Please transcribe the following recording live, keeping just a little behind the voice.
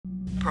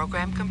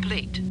program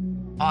complete.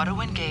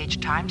 Auto-engage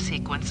time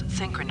sequence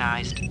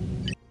synchronized.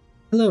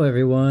 Hello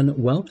everyone,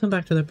 welcome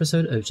back to the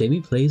episode of Jamie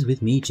Plays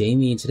with me,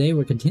 Jamie, and today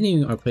we're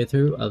continuing our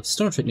playthrough of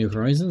Star Trek New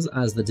Horizons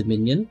as the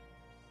Dominion.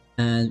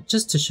 And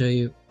just to show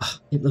you,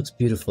 it looks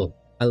beautiful.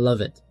 I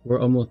love it.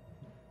 We're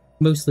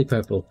mostly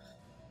purple.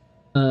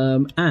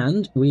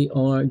 And we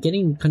are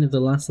getting kind of the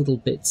last little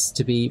bits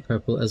to be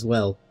purple as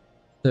well.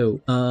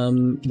 So,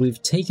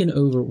 we've taken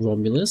over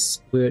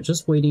Romulus. We're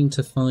just waiting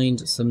to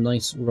find some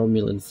nice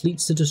Romulan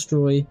fleets to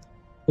destroy,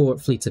 or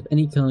fleets of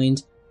any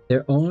kind.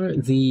 There are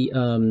the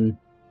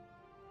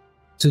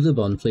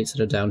Suliban fleets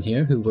that are down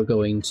here who we're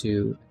going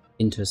to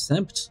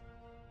intercept,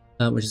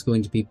 which is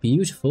going to be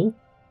beautiful.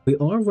 We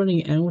are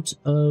running out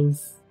of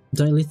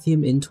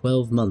dilithium in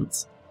 12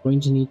 months. We're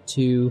going to need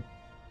to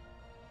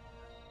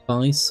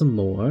buy some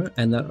more,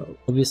 and that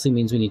obviously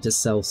means we need to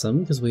sell some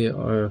because we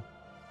are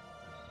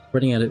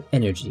running out of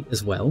energy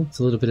as well. It's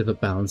a little bit of a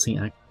balancing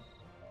act.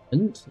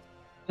 And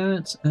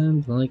that,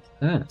 and like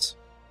that.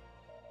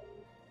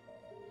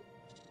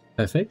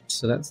 Perfect,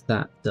 so that's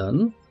that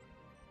done.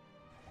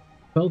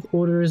 12th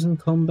Order is in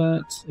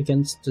combat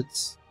against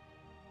its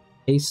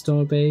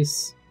A-star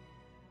base.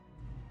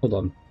 Hold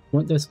on,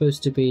 weren't there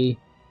supposed to be...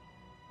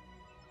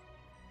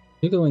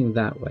 You're going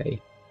that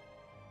way.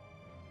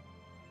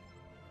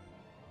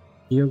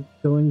 You're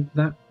going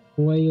that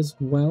way as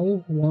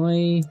well?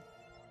 Why?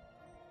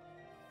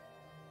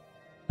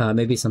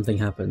 Maybe something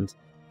happened.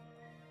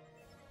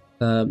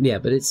 Yeah,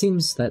 but it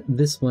seems that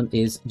this one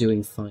is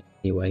doing fine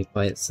anyway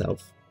by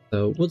itself.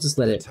 So we'll just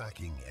let it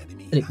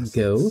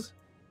go.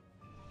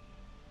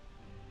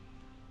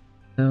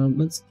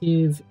 Let's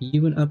give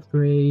you an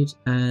upgrade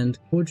and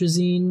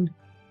Cordrazine.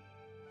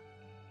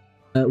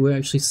 We're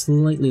actually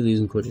slightly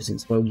losing Cordrazine,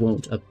 so I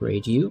won't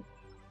upgrade you.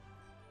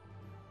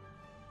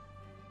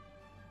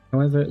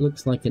 However, it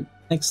looks like an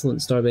excellent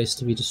starbase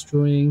to be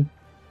destroying.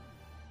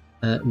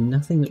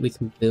 Nothing that we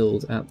can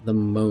build at the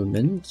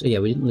moment. Yeah,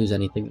 we didn't lose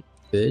anything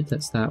good.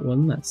 That's that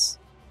one. That's...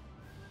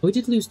 Oh, we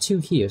did lose 2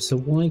 here, so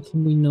why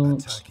can we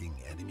not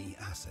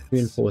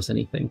reinforce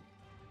anything?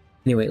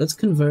 Anyway, let's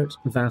convert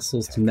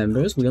vassals to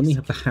members. We only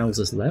have the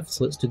houses left,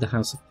 so let's do the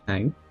House of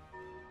Kang.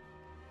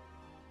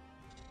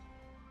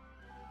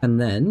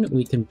 And then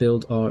we can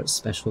build our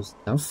special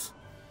stuff.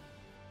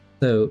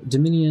 So,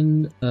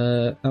 Dominion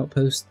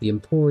Outpost, the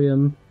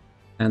Emporium,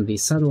 and the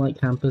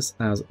Satellite Campus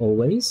as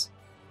always.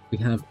 We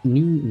have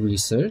new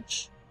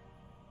research.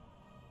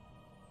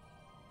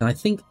 And I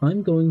think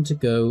I'm going to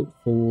go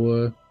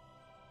for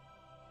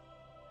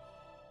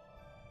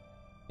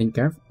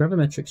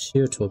gravimetric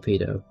shear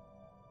torpedo.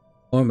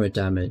 Armor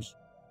damage,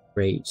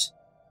 great.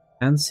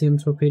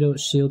 Ansium torpedo,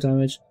 shield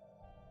damage.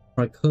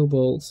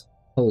 Tricobalt,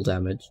 hull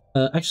damage.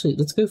 Actually,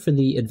 let's go for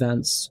the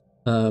advanced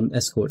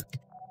escort.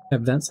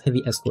 Advanced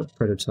heavy escort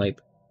prototype.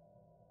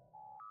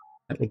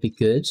 That would be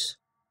good.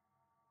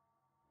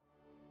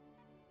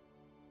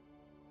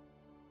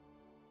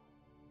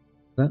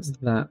 That's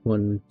that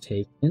one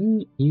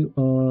taken. You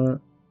are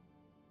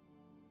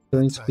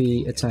going to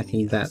be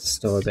attacking that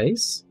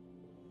starbase.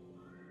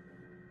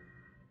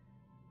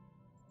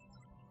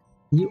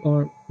 You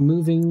are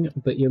moving,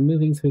 but you're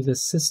moving through the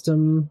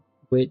system,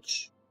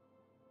 which...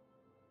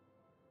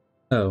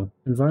 Oh,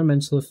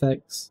 environmental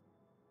effects.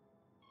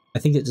 I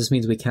think it just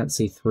means we can't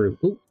see through.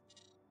 Ooh.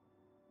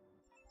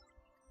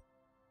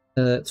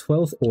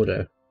 12th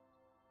Order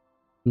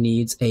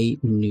needs a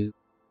new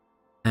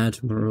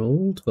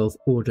Admiral. 12th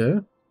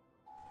Order,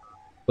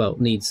 well,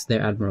 needs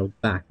their Admiral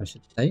back, I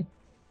should say.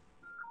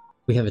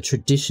 We have a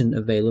tradition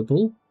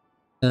available.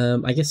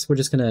 I guess we're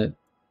just gonna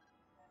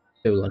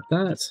go like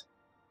that.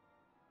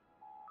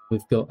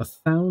 We've got a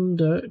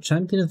founder,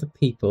 champion of the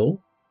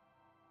people,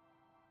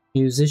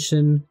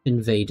 musician,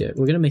 invader.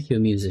 We're gonna make you a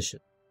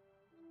musician.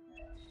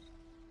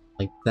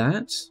 Like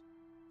that.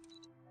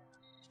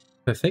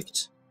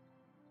 Perfect.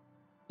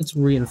 Let's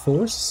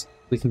reinforce.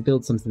 We can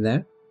build something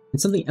there. And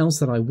something else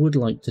that I would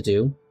like to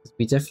do,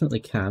 we definitely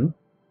can,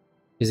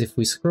 is if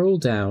we scroll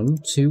down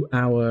to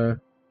our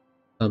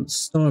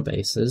star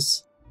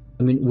bases,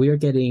 I mean, we're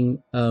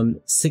getting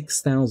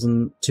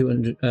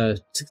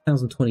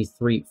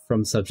 6,023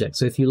 from subjects.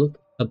 So if you look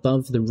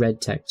above the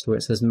red text where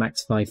it says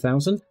max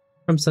 5,000,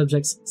 from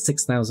subjects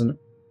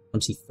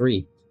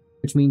 6,023,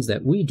 which means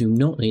that we do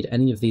not need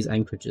any of these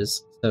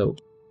anchorages. So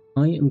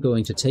I am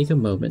going to take a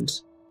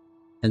moment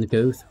and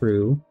go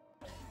through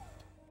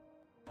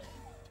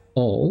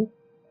all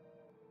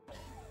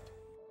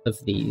of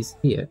these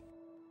here.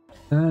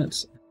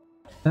 That,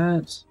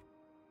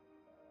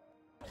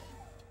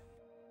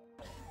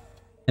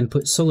 and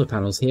put solar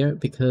panels here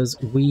because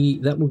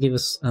that will give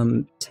us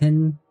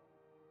 10,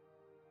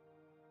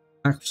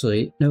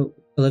 actually no,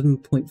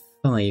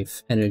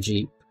 11.5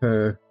 energy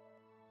per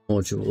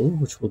module,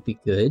 which will be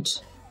good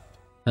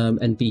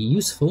and be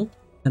useful,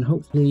 and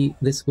hopefully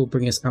this will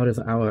bring us out of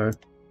our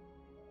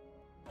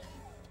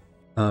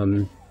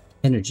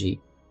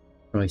energy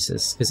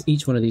crisis, because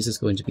each one of these is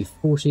going to be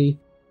 40,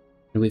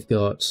 and we've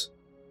got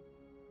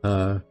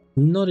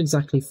not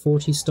exactly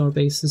 40 star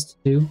bases to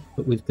do,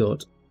 but we've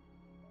got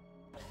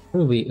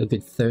Probably a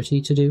good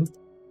 30 to do.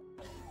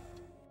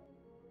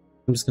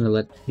 I'm just going to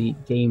let the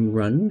game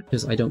run,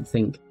 because I don't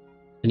think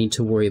I need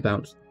to worry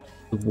about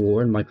the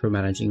war and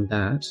micromanaging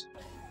that.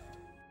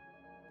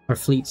 Our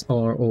fleets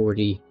are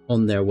already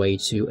on their way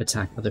to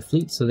attack other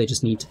fleets, so they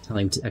just need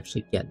time to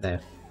actually get there.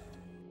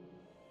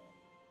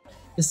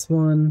 This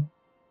one.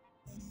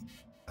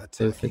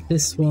 Go for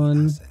this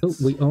one. Oh,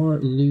 we are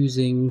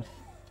losing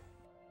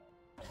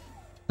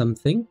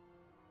something.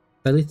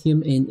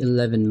 Dilithium in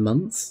 11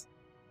 months.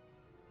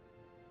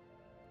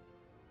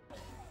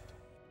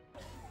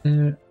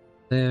 There.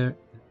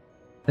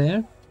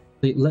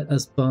 Let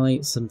us buy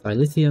some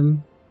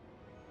dilithium.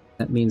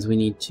 That means we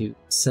need to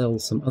sell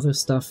some other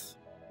stuff.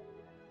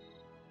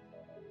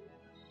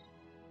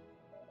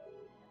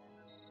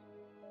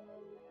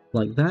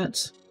 Like that.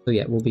 So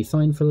yeah, we'll be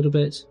fine for a little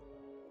bit.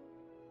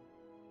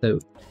 So,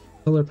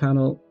 solar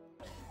panel,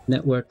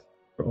 network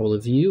for all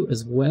of you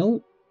as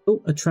well.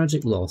 Oh, a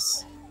tragic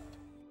loss.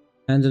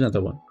 And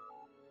another one.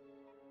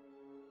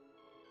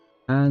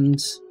 And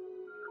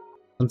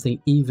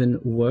something even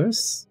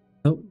worse.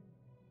 Oh.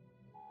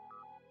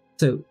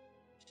 So,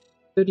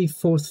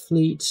 34th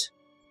Fleet,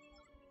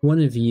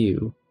 one of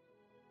you.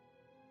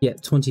 Yeah,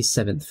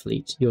 27th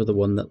Fleet. You're the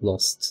one that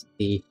lost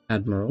the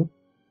Admiral.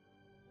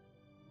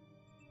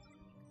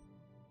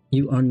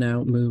 You are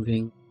now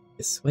moving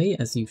this way,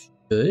 as you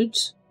should.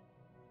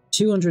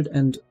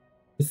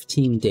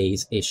 215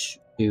 days-ish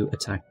to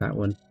attack that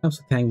one. House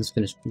of Kang's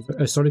finished,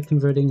 started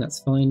converting, that's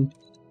fine.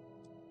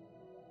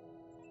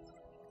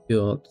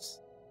 Got...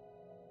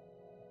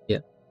 yeah,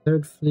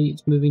 3rd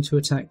Fleet moving to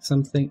attack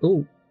something.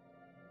 Oh!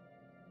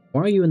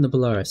 Why are you in the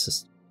Belara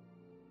system?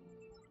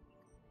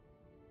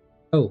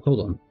 Oh,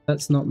 hold on.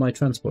 That's not my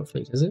transport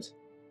fleet, is it?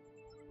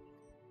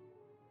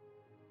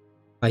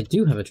 I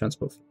do have a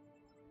transport fleet.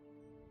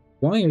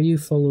 Why are you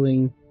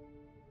following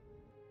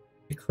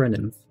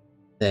Krenim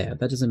there?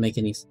 That doesn't make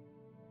any sense.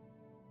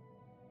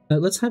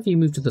 Let's have you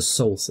move to the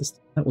Sol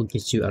system. That will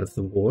get you out of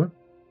the war.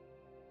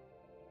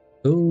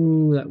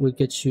 Oh, that would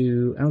get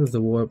you out of the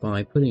war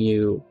by putting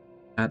you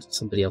at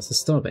somebody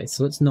else's starbase.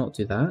 So let's not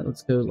do that.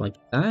 Let's go like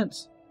that.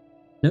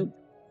 Nope.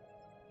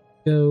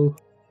 Go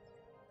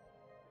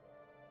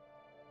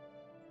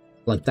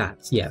like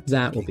that. Yeah,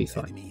 that will be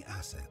fine.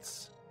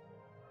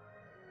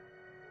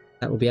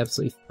 That will be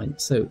absolutely fine.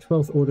 So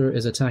 12th Order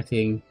is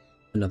attacking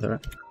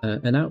another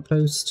an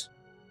outpost.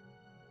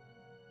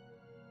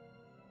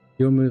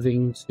 You're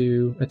moving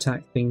to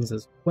attack things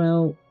as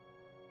well.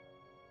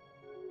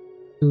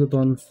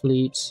 Ulabon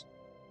fleet.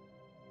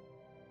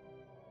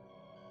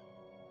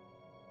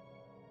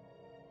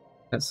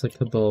 That's a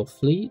Cabal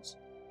fleet.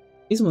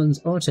 These ones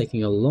are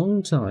taking a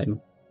long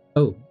time.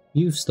 Oh,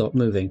 you've stopped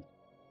moving.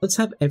 Let's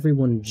have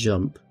everyone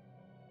jump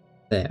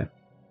there.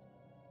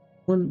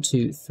 1,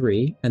 2,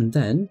 3, and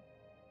then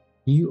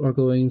you are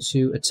going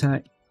to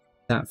attack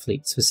that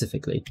fleet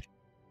specifically.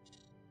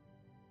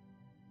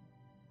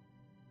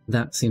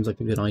 That seems like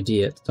a good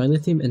idea.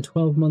 Dilithium in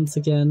 12 months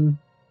again.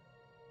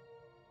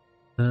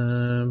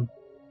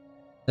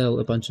 Sell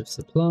a bunch of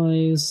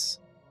supplies.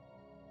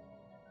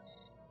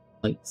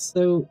 Like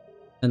so.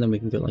 And then we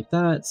can go like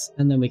that.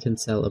 And then we can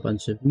sell a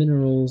bunch of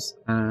minerals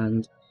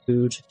and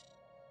food.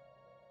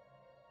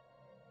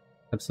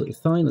 Absolutely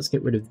fine. Let's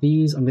get rid of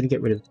these. I'm going to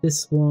get rid of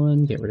this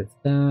one. Get rid of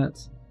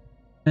that.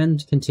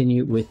 And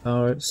continue with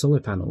our solar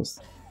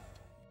panels.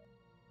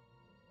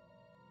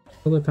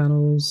 Solar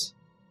panels.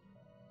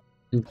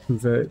 And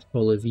convert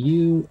all of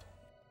you.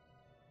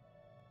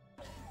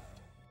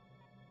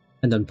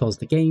 And unpause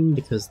the game,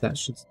 because that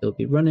should still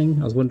be running.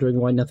 I was wondering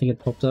why nothing had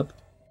popped up.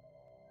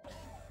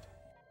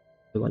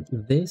 So like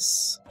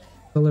this.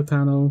 Solar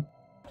panel.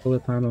 Solar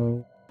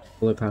panel.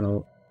 Solar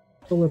panel.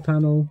 Solar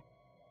panel.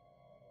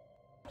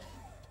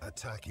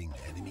 Attacking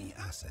enemy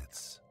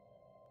assets.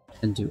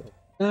 And do all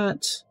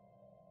that.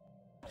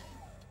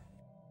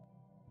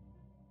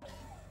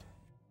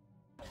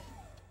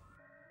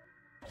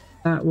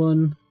 That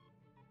one.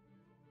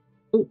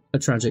 Oh, a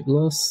tragic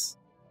loss.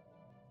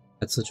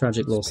 That's a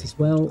tragic loss as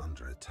well.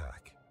 Under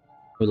attack.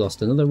 We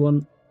lost another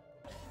one.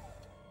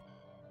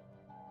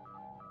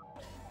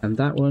 And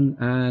that one.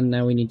 And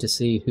now we need to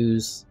see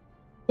who's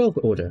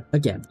 12th Order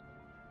again.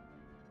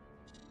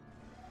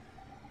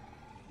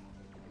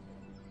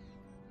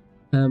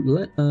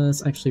 Let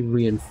us actually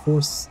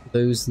reinforce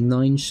those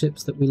 9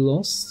 ships that we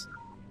lost.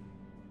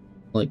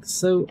 Like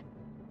so.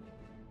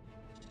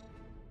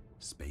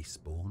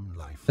 Spaceborne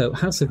life. So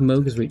House of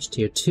Moog has reached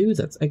tier 2,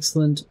 that's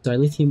excellent.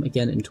 Dilithium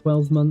again in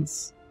 12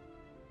 months.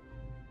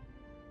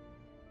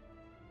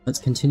 Let's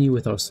continue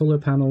with our solar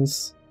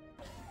panels.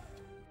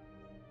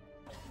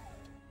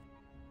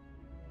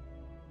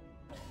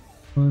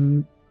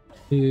 One,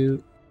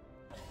 2,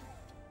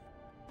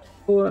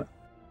 4.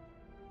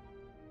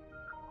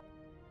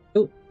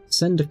 Oh,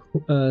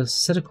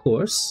 set a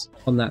course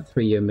on that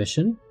 3-year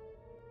mission.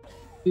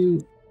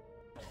 2,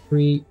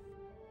 3.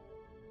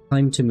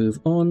 Time to move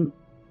on.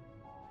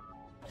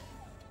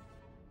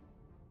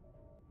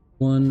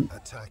 1,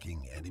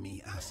 attacking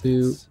enemy assets.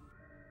 2,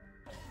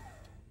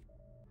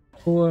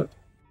 4,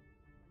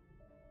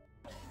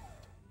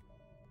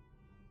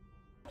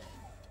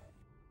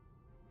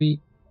 3,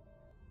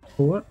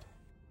 4.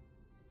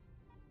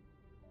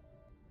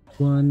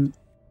 1,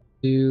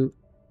 2,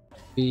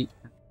 3,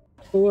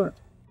 4.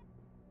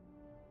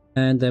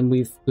 And then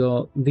we've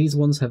got these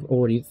ones have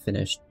already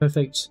finished.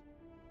 Perfect.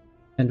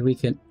 And we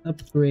can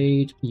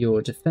upgrade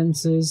your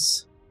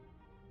defenses.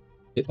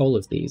 All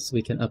of these,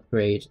 we can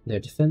upgrade their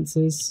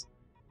defenses.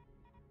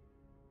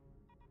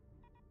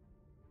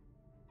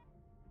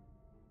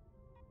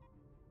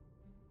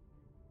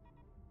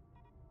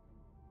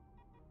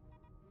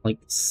 Like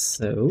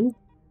so.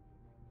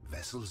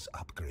 Vessels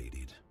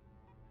upgraded.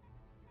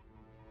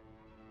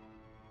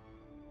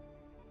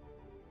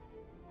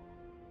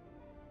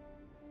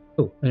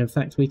 Oh, and in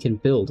fact we can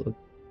build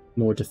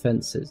more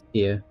defenses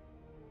here.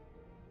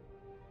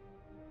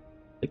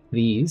 Like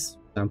these,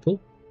 for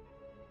example.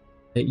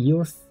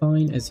 You're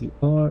fine as you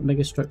are.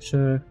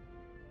 Megastructure.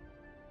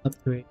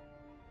 Upgrade.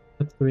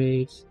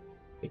 Upgrade.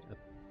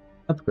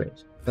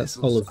 Upgrade. That's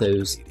all of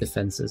those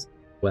defenses.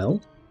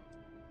 Well.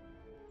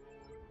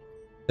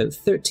 So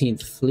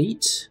 13th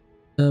Fleet.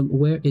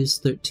 Where is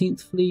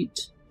 13th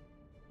Fleet?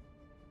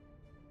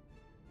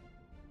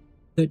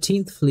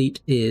 13th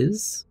Fleet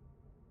is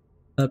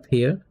up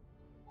here.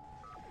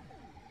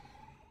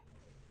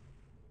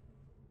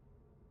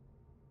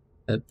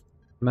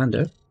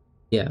 Commander.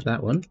 Yeah,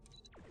 that one.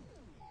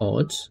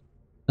 Odd.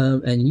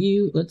 And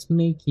you, let's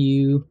make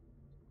you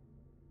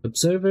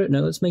observer.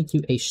 No, let's make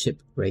you a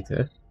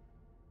shipbreaker.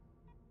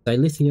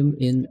 Dilithium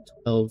in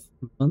 12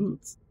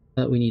 months.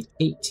 We need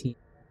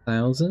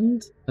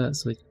 18,000. So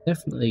we can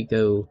definitely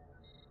go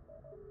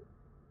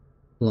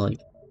like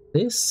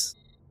this.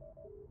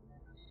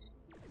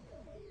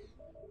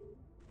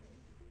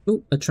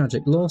 Oh, a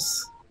tragic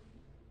loss.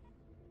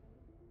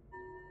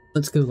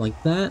 Let's go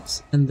like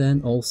that, and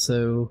then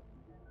also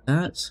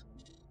that.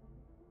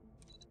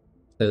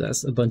 So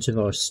that's a bunch of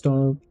our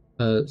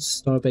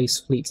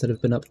starbase fleets that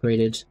have been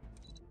upgraded.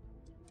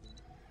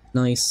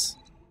 Nice.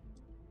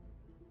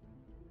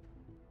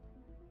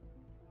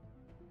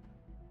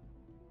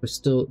 We're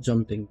still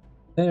jumping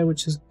there,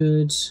 which is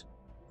good.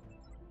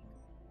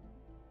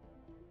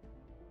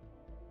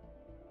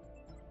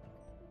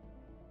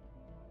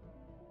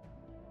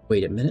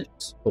 Wait a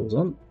minute. Hold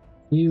on.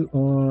 You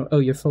are... Oh,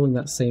 you're following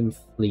that same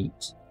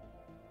fleet.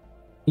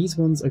 These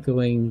ones are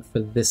going for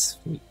this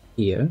fleet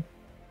here.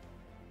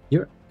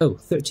 You're... Oh,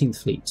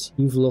 13th Fleet.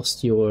 You've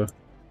lost your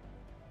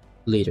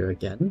leader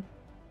again.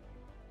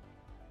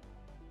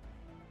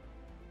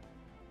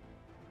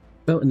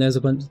 Oh, and there's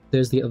a bunch...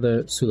 There's the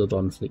other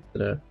Suliban fleet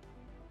that are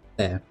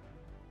there.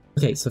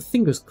 Okay, so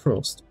fingers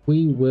crossed.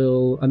 We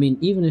will... I mean,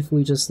 even if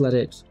we just let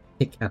it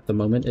pick at the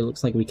moment, it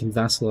looks like we can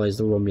vassalize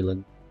the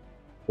Romulan.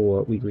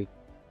 Or we reach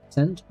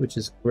consent, which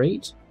is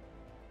great.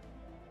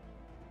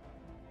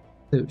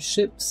 So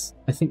ships,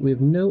 I think we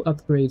have no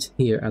upgrades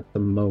here at the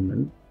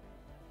moment.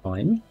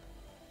 Fine.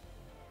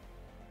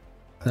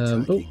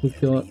 Oh,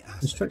 we've got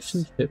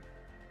construction ship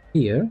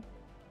here.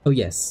 Oh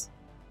yes.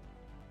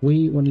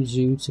 We wanted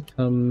you to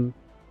come...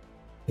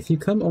 If you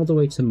come all the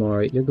way to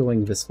Mari, you're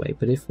going this way.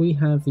 But if we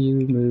have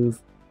you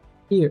move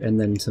here and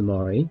then to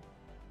Mari...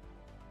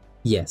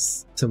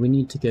 Yes. So we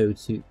need to go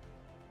to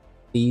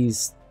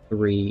these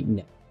 3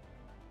 next.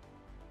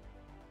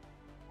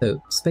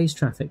 So, space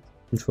traffic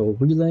control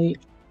relay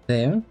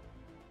there.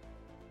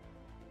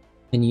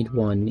 I need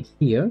one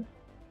here.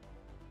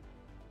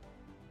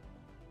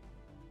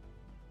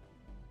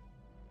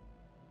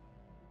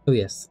 Oh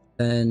yes,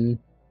 then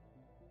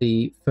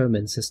the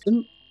Fermin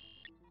system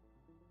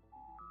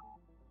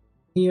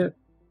here.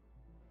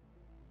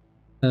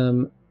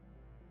 Then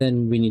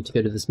we need to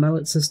go to this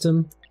mallet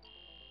system.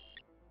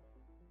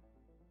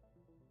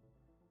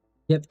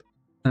 Yep,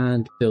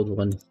 and build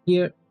one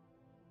here.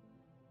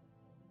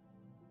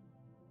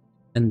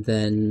 And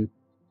then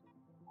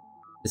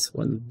this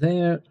one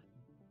there.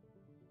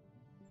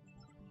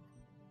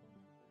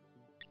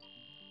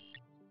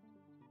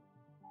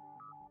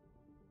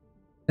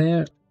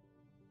 There.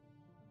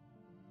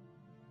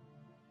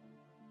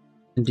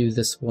 And do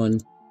this one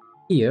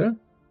here.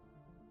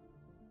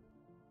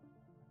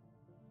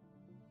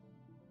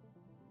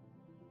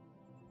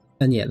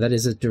 And yeah, that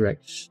is a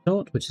direct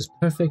shot, which is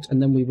perfect.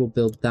 And then we will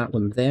build that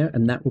one there,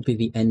 and that will be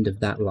the end of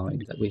that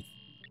line that we've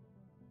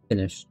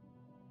finished.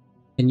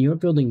 And you're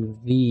building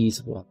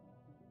these ones.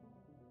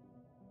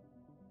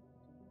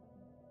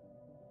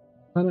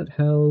 Planet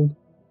Hell.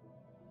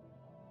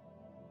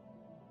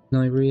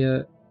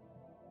 Nyria.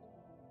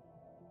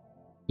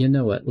 You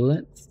know what,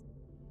 let's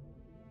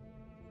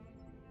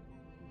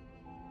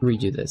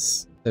redo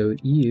this. So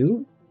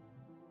you,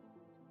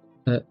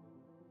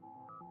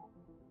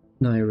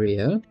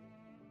 Nyria.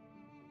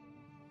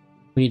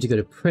 We need to go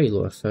to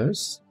Prelor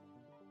first.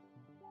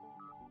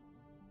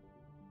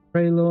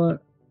 Prelor.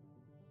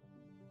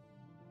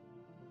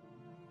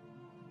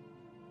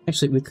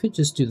 Actually, we could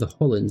just do the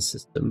Holland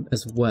system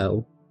as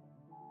well.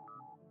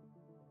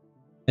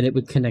 And it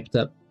would connect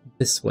up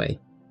this way.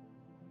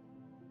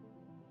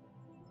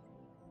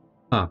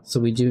 Ah, so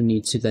we do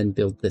need to then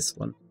build this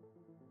one.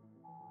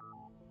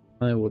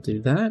 I will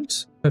do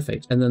that.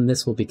 Perfect. And then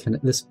this will be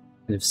this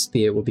kind of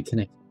spear will be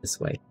connected this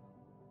way.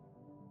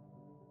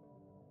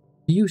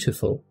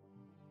 Beautiful.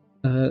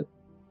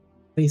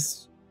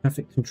 Space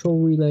traffic control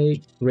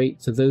relay,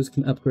 great, so those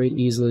can upgrade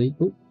easily.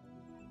 Oh.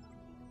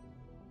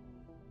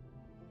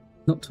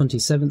 Not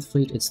 27th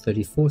Fleet, it's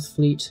 34th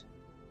Fleet.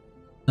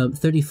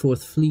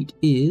 34th Fleet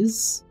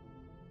is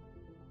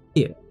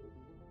here.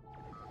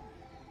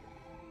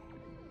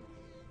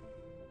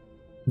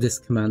 This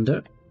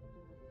commander.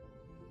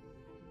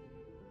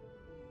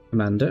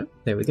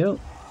 There we go.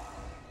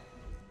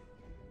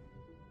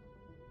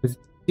 We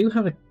do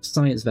have a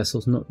science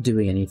vessels not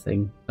doing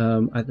anything.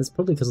 That's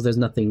probably because there's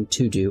nothing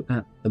to do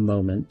at the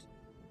moment.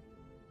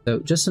 So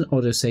just an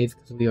autosave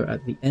because we are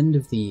at the end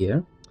of the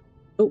year.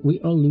 Oh, we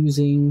are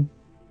losing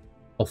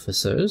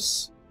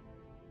officers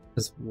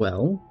as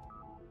well.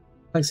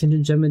 Galactic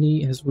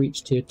Hegemony has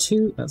reached tier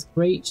 2, that's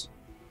great.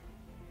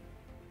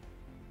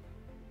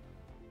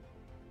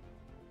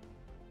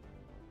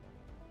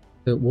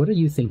 So what are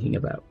you thinking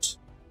about?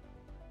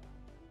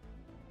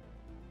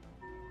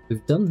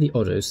 We've done the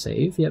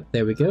autosave, yep,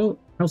 there we go.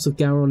 House of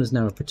Gowron is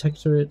now a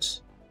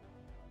protectorate.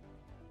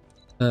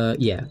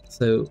 Yeah,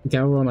 so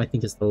Gowron I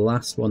think is the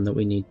last one that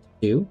we need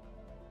to do.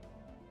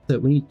 So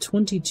we need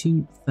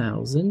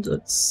 22,000.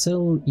 Let's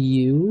sell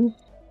you.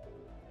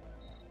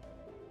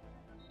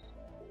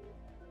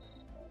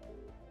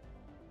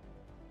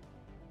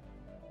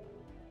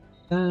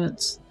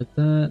 That,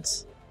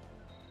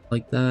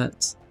 like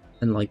that,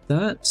 and like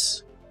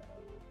that.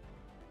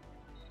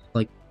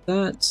 Like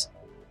that,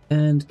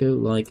 and go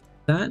like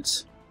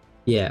that.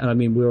 Yeah, and I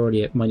mean, we're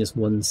already at minus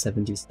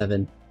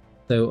 177.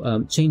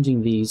 So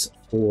changing these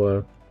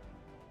for...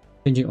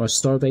 changing our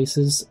star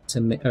bases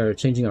to or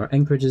changing our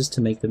anchorages to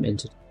make them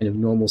into kind of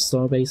normal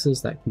star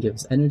bases that can give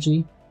us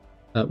energy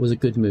was a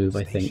good move,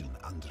 I think.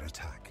 Under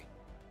attack.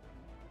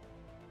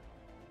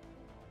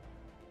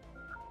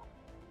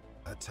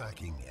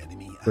 Attacking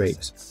enemy Great.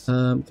 assets.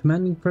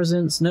 Commanding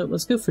presence. No,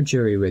 let's go for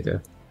jury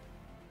rigger.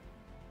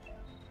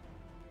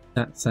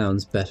 That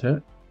sounds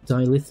better.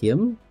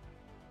 Dilithium.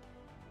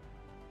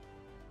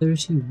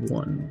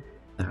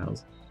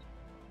 31,000.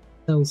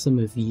 Sell some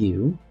of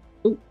you.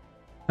 Oh.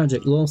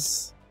 Tragic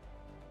loss.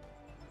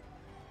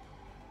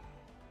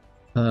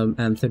 And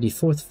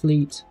 34th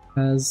Fleet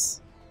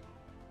has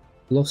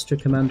lost your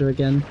commander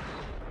again.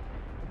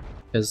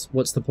 Because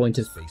what's the point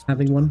of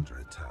having one?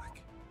 Under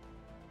attack.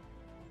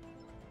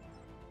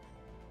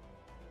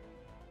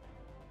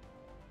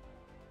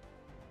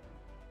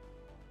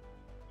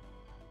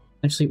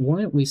 Actually,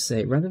 why don't we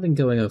say, rather than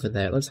going over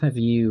there, let's have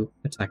you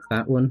attack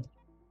that one.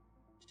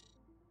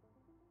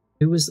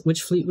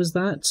 Which fleet was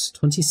that?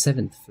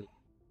 27th Fleet.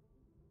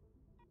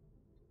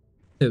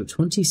 So,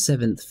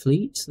 27th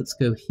Fleet, let's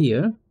go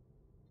here.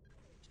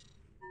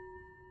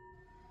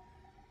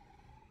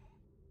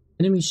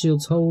 Enemy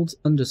shields hold,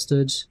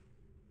 understood.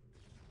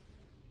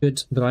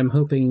 Good, but I'm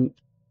hoping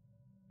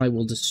I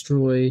will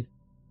destroy...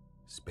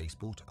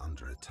 Spaceport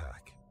under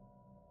attack.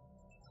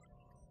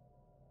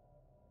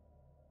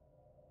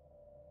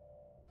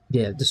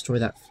 Yeah, destroy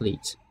that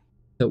fleet.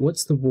 So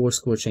what's the war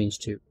score change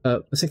to?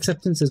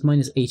 Acceptance is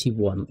minus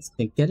 81. It's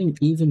getting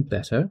even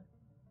better.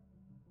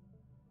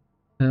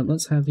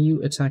 Let's have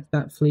you attack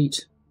that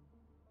fleet.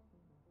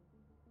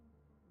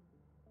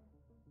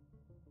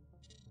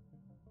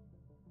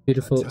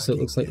 Beautiful. So it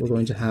looks like we're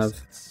going to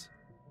have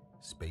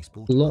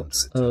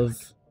lots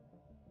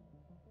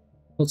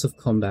of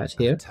combat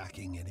here.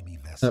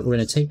 We're going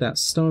to take that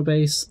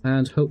starbase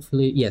and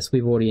hopefully, yes,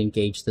 we've already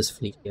engaged this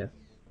fleet here.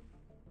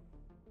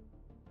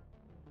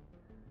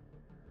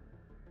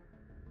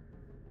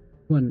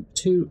 One,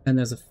 two, and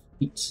there's a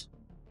fleet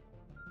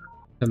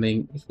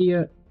coming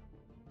here.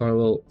 I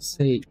will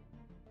say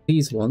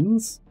these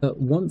ones.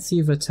 Once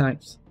you've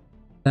attacked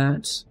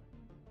that,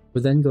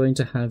 we're then going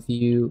to have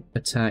you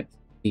attack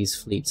these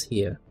fleets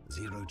here.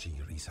 Zero-G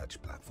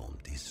research platform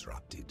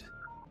disrupted.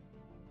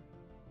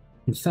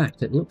 In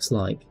fact, it looks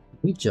like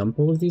we jump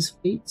all of these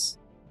fleets.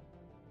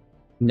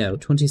 No,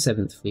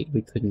 27th Fleet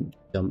we couldn't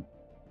jump.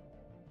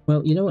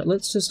 Well, you know what?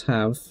 Let's just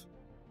have.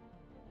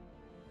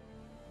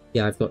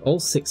 Yeah, I've got all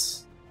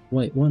 6.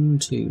 Wait, 1,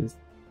 2,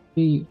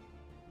 3,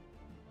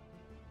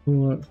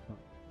 4, 5,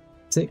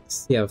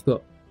 6. Yeah, I've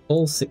got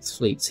all 6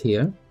 fleets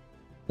here.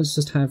 Let's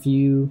just have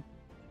you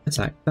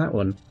attack that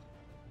one.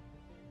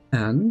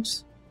 And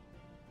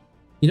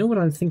you know what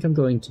I think I'm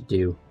going to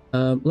do?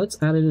 Let's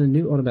add in a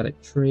new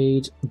automatic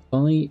trade,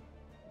 buy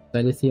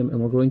dilithium, and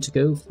we're going to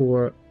go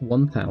for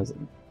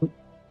 1,000.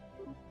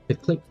 To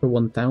click for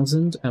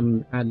 1,000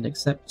 and add an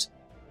accept,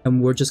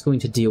 and we're just going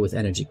to deal with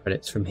energy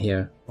credits from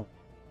here.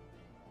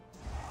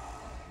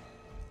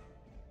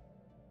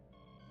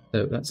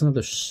 So that's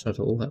another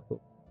shuttle that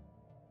we'll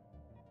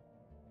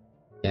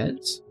get.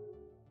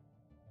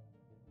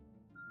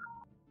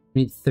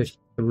 We need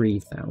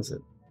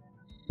 33,000.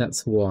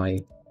 That's why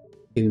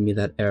giving me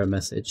that error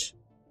message.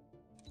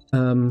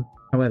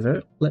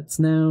 However, let's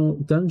now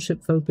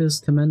gunship focus,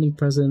 commanding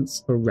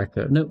presence, or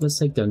wrecker. No, let's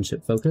say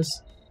gunship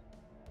focus.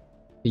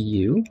 For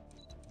you.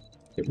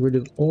 Get rid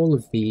of all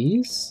of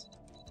these.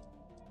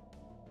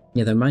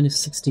 Yeah, they're minus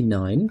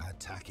 69.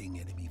 Attacking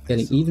enemy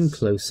Getting vessels. even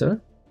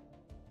closer.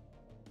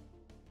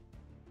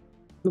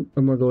 Oh,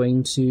 and we're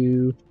going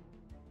to...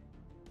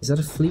 Is that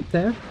a fleet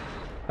there?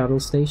 Battle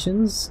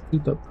stations.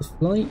 Keep up the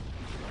flight.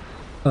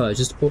 Oh,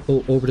 just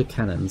orbital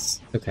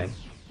cannons. Okay.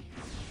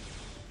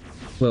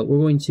 Well, we're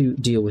going to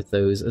deal with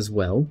those as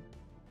well.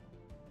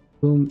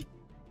 Boom.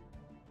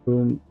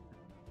 Boom.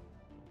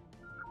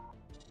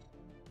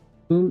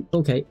 Boom.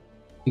 Okay.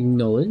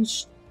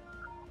 Acknowledged.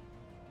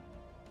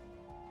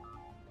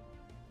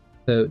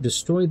 So,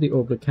 destroy the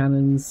orbital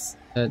cannons.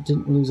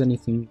 Didn't lose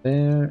anything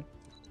there.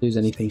 Lose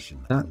anything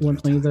from that one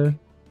either.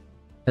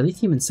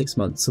 Lithium in 6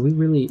 months. So we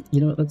really, you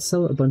know, let's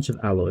sell a bunch of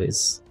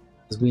alloys.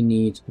 Because we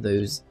need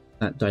those,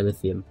 that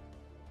dilithium.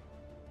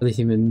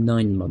 Lithium in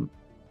 9 months.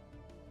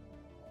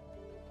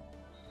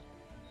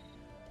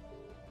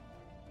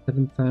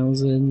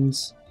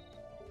 7,000.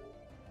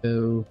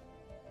 So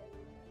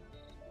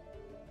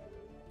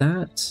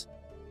that. Is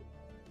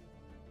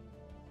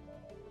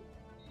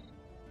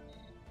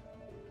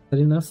that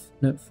enough?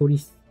 No,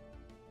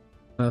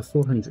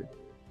 400.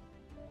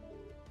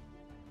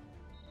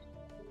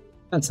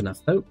 That's enough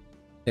though.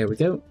 There we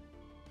go.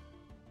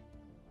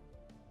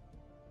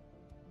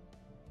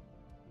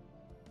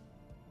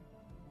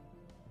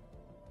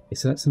 Okay,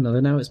 so that's another.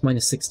 Now it's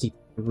minus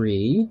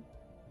 63.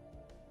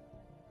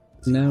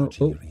 Now,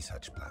 oh,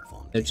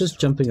 they're just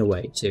jumping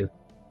away too.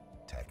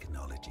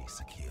 Technology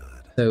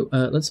secured. So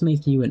let's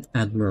make you an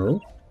admiral.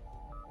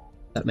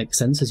 That makes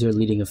sense as you're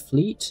leading a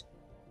fleet.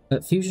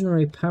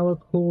 Fusionary power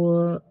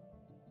core.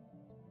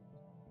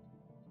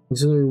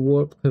 Auxiliary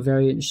warp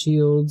covariant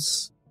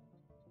shields.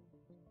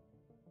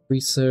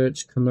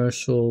 Research,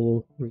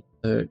 commercial,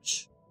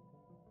 research.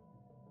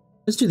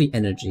 Let's do the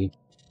energy.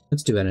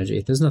 Let's do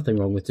energy. There's nothing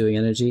wrong with doing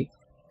energy.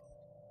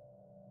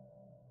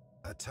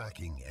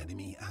 Attacking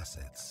enemy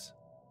assets.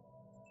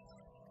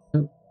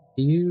 Oh,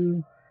 do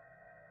you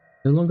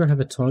no longer have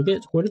a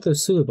target? Where did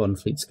those Suliban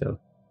fleets go?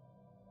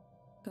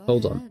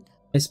 Hold on.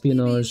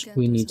 Espionage,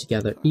 we need to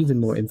gather even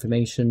more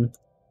information.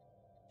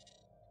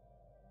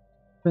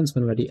 Defense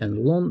when ready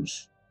and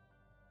launch.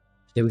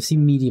 Yeah, we see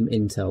medium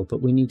intel,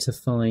 but we need to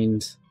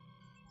find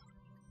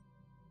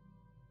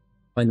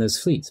those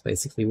fleets,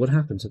 basically. What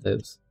happened to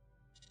those?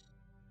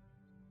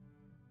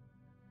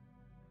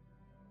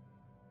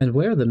 And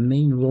where are the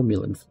main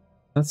Romulan fleets?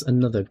 That's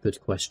another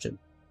good question.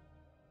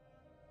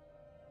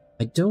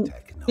 I don't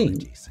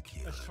think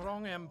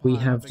we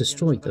have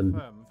destroyed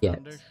them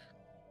yet.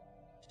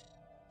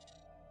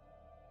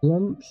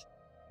 Launch?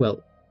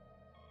 Well,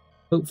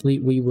 hopefully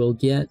we will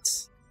get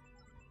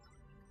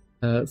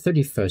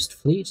 31st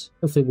Fleet.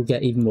 Hopefully we'll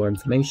get even more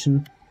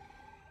information.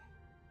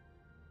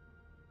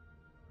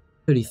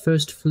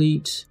 31st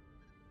Fleet.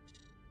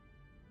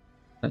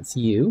 That's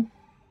you.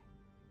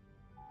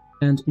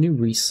 And new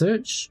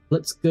research.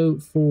 Let's go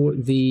for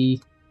the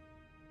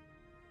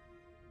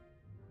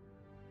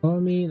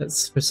army.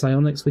 That's for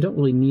psionics. We don't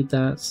really need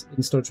that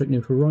in Star Trek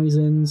New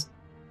Horizons.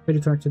 Trade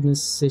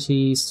attractiveness,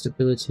 city,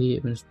 stability,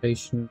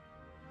 administration.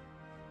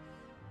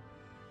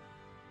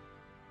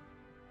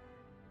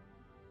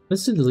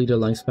 Let's do the leader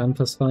lifespan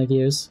plus 5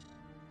 years.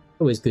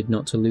 Always good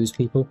not to lose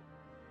people.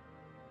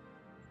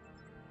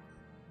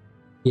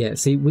 Yeah,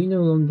 see, we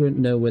no longer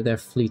know where their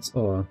fleets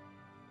are.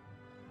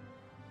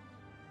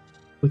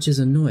 Which is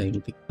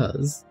annoying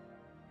because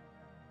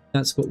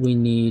that's what we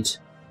need to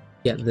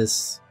get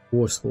this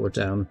war score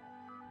down.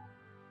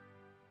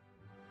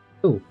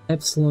 Oh,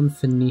 Epsilon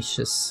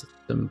Phoenicia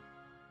system.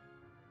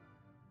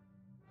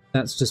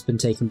 That's just been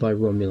taken by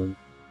Romulan.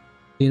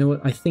 You know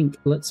what? I think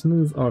let's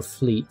move our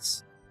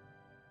fleets.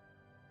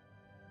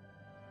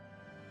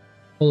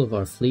 All of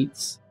our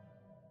fleets.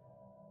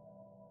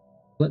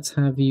 Let's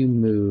have you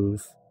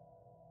move.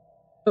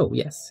 Oh,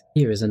 yes.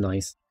 Here is a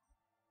nice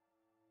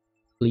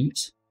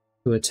fleet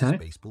to attack.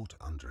 Spaceport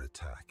under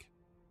attack.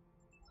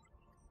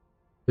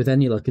 With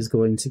any luck, is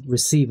going to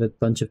receive a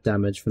bunch of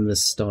damage from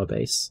this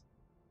starbase.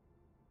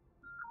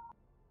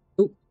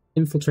 Oh,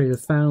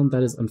 infiltrator found.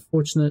 That is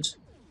unfortunate.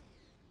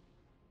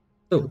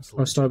 Oh,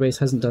 our starbase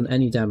hasn't done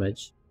any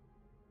damage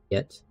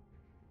yet.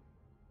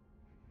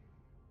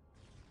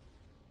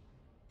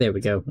 There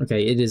we go.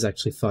 Okay, it is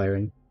actually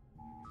firing.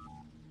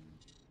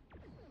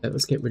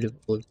 Let's get rid of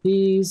all of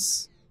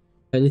these.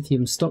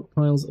 Lithium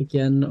stockpiles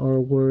again are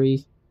a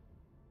worry.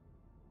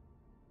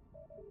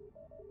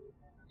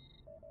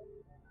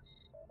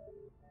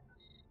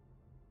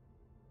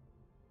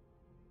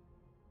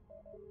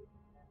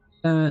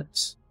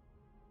 That.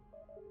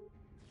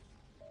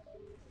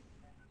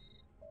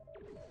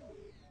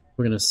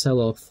 We're going to sell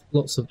off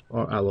lots of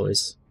our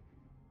alloys.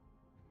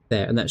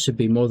 There, and that should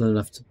be more than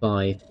enough to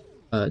buy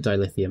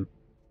dilithium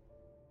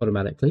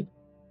automatically.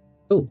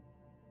 Oh.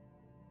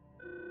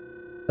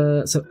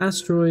 So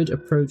asteroid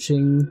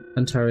approaching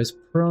Antares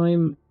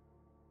Prime.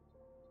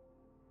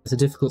 It's a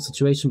difficult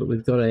situation, but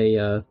we've got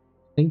a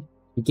thing.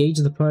 Engage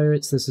the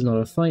pirates. This is not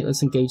a fight.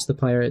 Let's engage the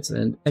pirates,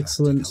 and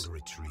excellent. Tactical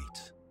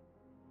retreat.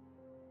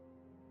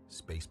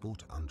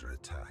 Spaceport under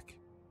attack.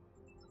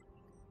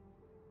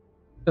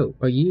 Oh,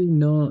 are you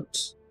not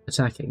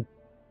attacking?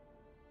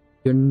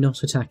 You're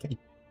not attacking.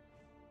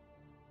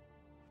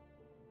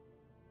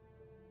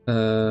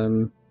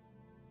 Well,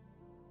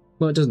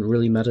 it doesn't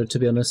really matter, to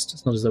be honest.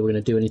 It's not as though we're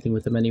going to do anything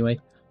with them anyway.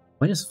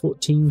 Minus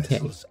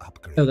 14k.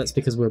 Oh, that's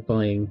because we're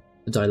buying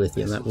the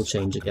dilithium. That will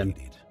change again.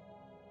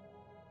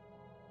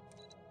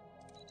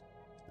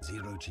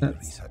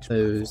 That's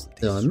those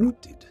done.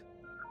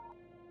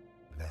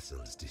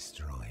 Vessels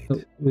destroyed.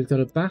 Oh, we've got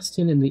a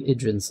bastion in the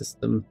Idrin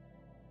system.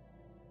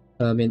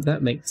 I mean,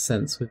 that makes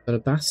sense. We've got a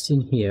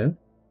bastion here.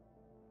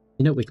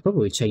 You know, we could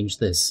probably change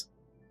this.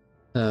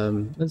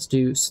 Let's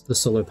do the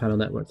solar panel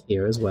network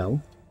here as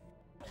well.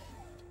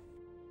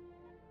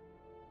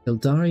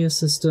 Ildaria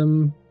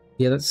system.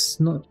 Yeah, that's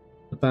not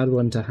a bad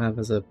one to have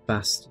as a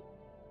bastion.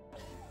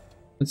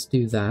 Let's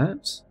do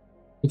that.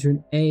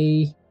 Idrin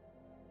A.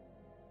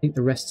 I think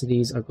the rest of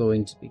these are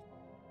going to be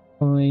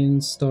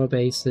fine. Star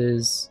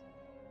bases.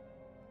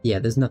 Yeah,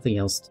 there's nothing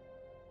else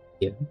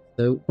here.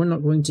 So we're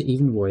not going to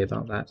even worry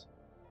about that.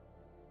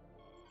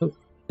 Oh,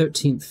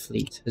 13th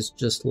Fleet has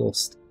just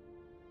lost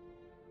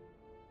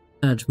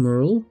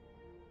Admiral.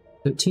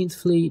 13th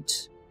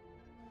Fleet,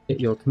 get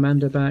your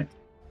commander back.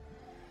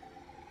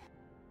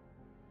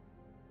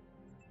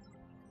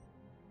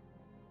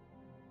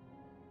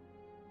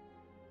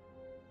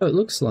 Oh, it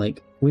looks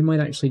like we might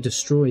actually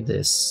destroy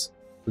this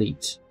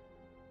fleet.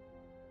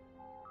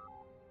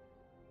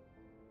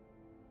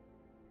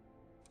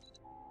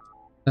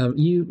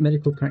 You,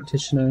 medical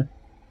practitioner.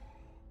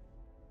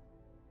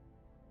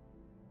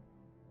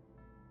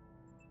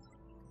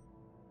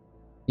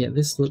 Yeah,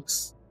 this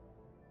looks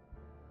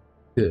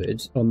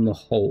good on the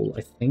whole,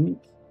 I think.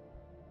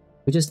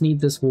 We just need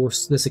this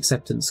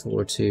acceptance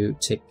score to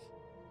tick.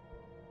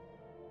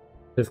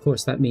 But of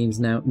course, that means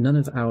now none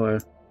of our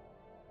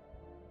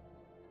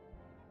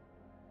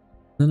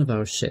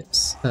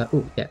ships.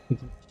 Oh yeah, we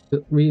can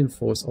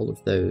reinforce all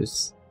of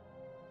those.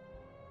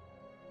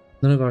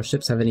 None of our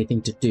ships have anything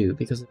to do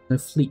because there's no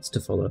fleets to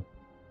follow.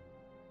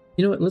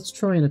 You know what? Let's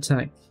try and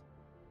attack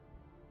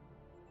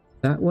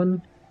that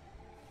one,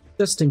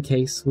 just in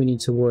case we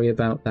need to worry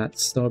about that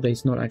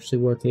starbase not actually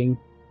working.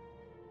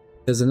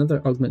 There's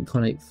another Augment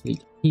Connate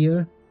fleet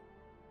here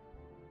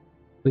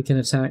we can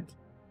attack.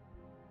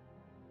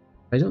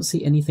 I don't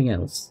see anything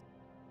else,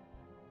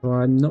 so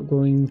I'm not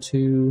going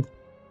to...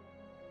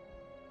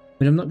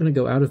 I mean, I'm not going to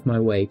go out of my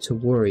way to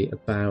worry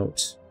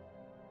about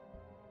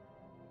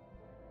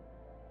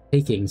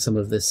taking some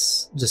of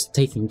this, just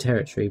taking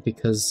territory,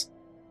 because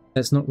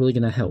that's not really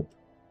going to help.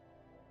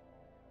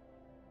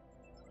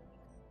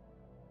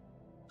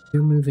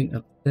 You're moving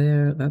up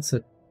there. That's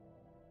a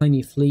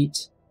tiny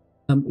fleet.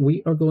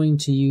 We are going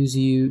to use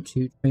you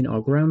to train our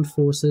ground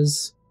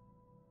forces.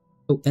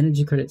 Oh,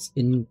 energy credits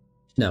in...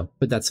 No,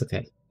 but that's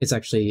okay. It's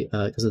actually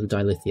because of the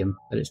dilithium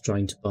that it's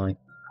trying to buy.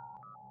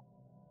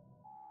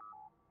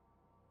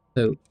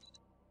 So,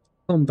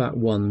 combat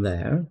 1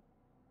 there.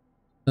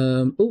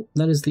 Oh,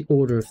 that is the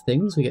order of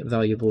things. We get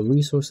valuable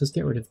resources.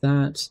 Get rid of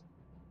that.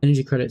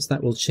 Energy credits,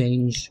 that will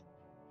change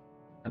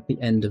at the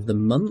end of the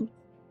month.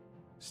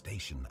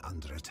 Station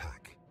under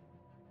attack.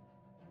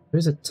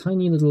 There's a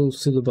tiny little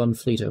Suliban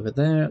fleet over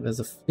there. There's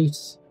a fleet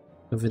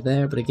over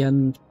there, but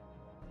again,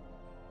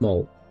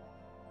 small.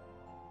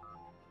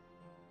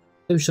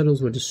 Those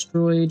shuttles were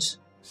destroyed.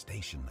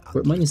 Station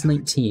We're at minus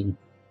 19.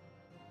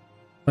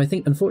 I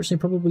think, unfortunately,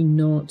 probably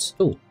not...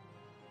 Oh,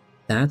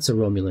 that's a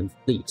Romulan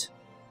fleet.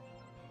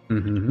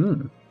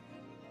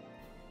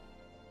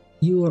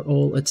 You are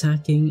all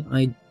attacking.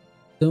 I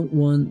don't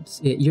want...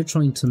 You're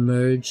trying to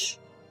merge.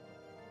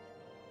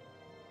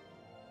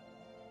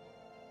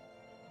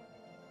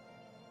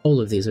 All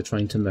of these are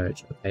trying to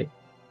merge. Okay.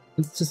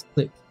 Let's just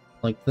click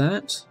like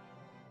that.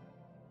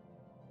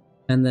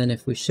 And then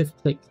if we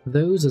shift-click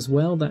those as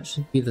well, that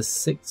should be the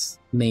 6th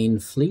main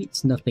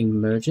fleet, nothing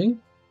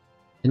merging.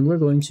 And we're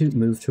going to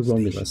move to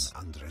Romulus.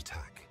 Under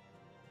attack.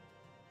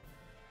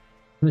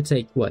 It's going to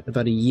take, what,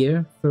 about a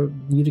year for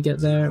you to get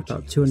there?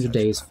 About 200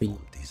 days for you.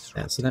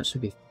 Yeah, so that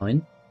should be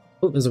fine.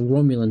 Oh, there's a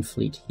Romulan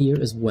fleet here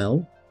as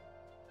well.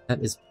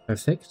 That is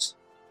perfect.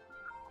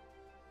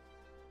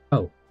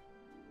 Oh.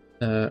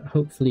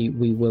 Hopefully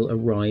we will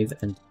arrive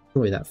and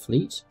destroy that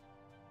fleet.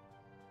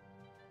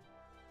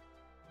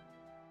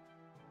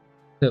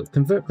 So,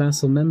 convert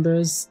vassal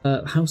members.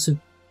 House of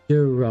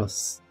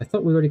Duros. I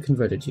thought we already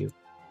converted you.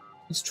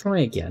 Let's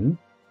try again.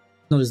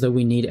 Not as though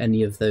we need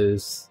any of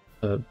those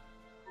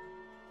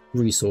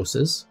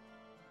resources.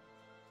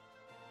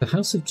 The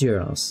House of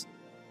Duros.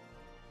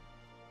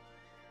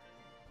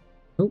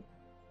 Oh.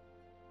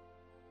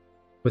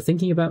 We're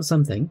thinking about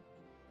something.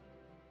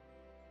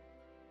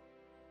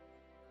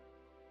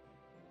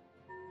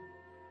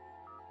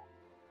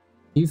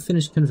 You've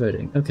finished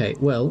converting. Okay,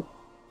 well,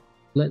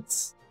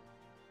 let's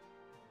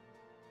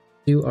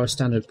do our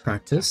standard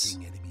practice.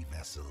 Enemy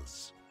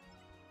vessels.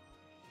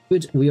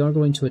 Good, we are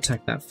going to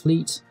attack that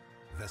fleet.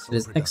 Vessel It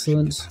is production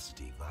excellent.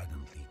 capacity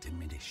violently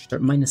diminished. We're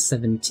at minus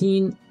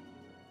 17.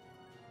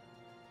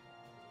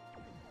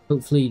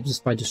 Hopefully,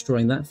 just by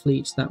destroying that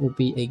fleet, that will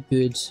be a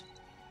good...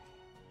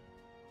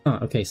 Ah,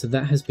 okay, so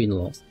that has been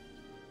lost.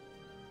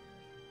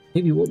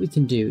 maybe what we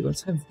can do,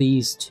 let's have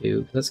these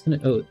two. That's gonna,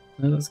 oh,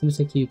 no, that's gonna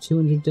take you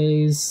 200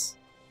 days.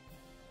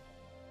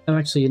 Oh,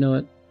 actually, you know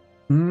what?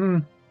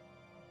 No,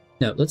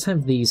 let's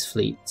have these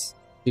fleets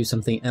do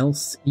something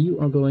else. You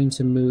are going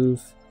to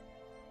move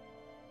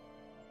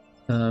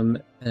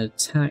and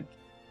attack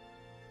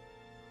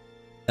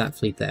that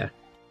fleet there.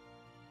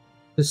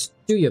 Just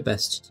do your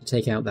best to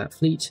take out that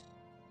fleet.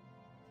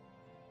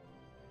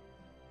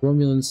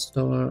 Romulan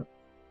Star.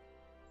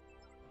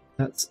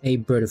 That's a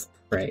bird of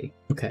prey.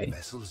 Okay.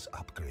 Vessels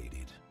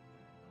upgraded.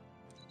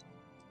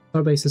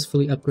 Starbase is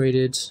fully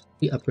upgraded.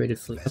 The upgraded,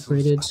 fully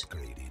upgraded.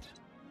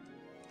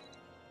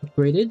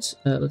 Upgraded.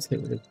 Let's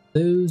get rid of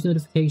those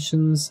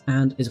notifications.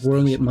 And we're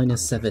only at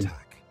 -7.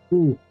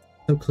 Ooh,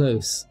 so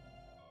close.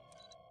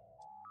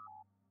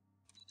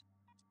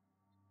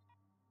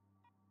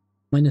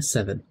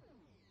 -7.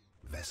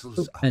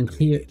 Vessels and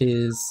here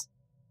is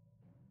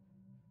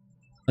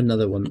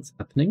another one that's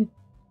happening.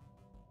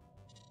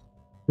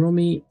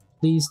 Romy,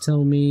 please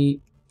tell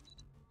me.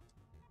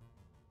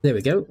 There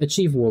we go.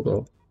 Achieve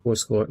war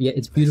score. Yeah,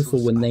 it's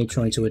beautiful when they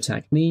try to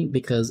attack me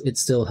because it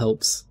still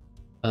helps.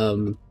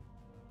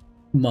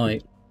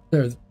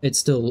 It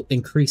still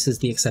increases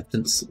the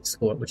acceptance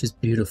score, which is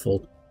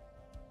beautiful.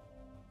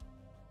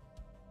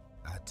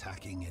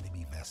 Attacking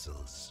enemy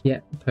vessels.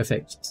 Yeah,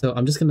 perfect. So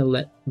I'm just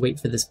gonna wait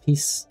for this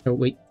piece, or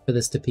wait for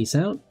this to piece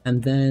out,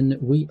 and then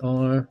we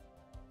are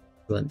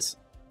excellent.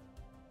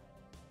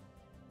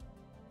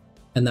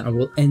 And that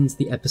will end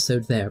the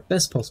episode there.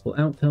 Best possible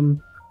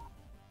outcome.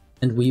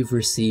 And we've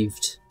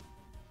received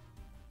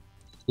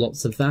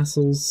lots of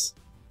vassals.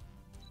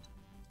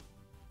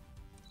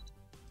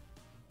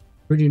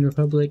 Meridian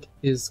Republic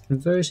is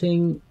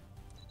converting.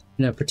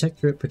 Now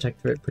Protectorate,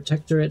 Protectorate,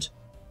 Protectorate.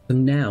 So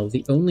now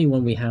the only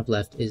one we have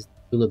left is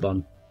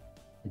Ulabon.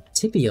 And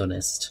to be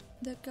honest,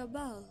 the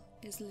Cabal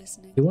is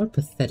listening. You are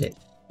pathetic.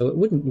 So it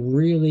wouldn't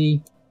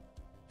really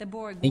the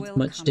Borg make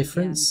much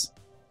difference. Again.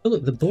 Oh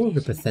look, the Borg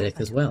are pathetic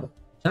as well.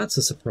 That's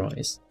a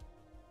surprise.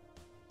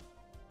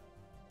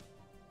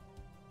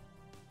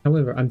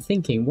 However, I'm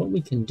thinking what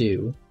we can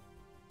do.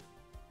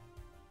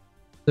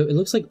 So it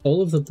looks like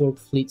all of the Borg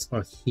fleets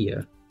are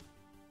here.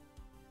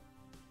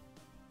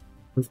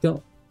 We've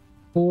got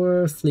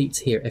 4 fleets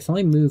here. If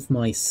I move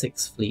my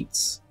 6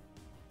 fleets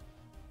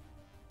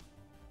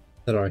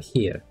that are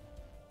here,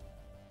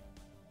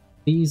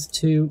 these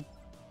two,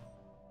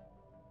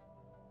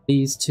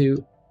 these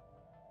two,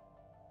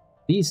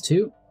 these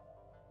two,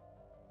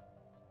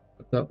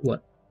 I've got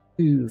what?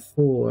 2,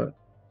 4,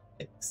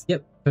 6.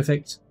 Yep,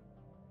 perfect.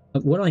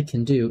 What I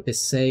can do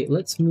is say,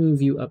 let's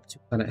move you up to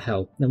Planet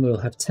Hell. Then we'll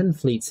have 10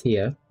 fleets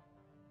here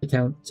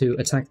to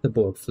attack the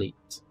Borg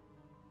fleet.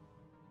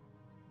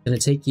 Gonna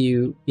take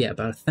you, yeah,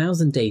 about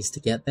 1,000 days to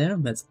get there.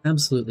 That's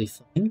absolutely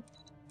fine.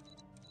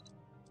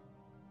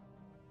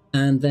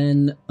 And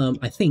then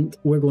I think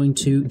we're going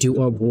to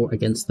do our war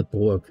against the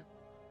Borg.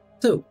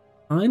 So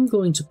I'm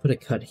going to put a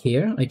cut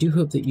here. I do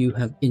hope that you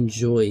have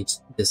enjoyed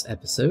this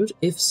episode.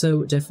 If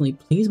so, definitely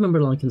please remember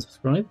to like and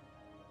subscribe.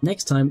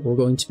 Next time we're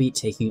going to be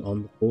taking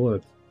on the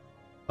Borg.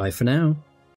 Bye for now.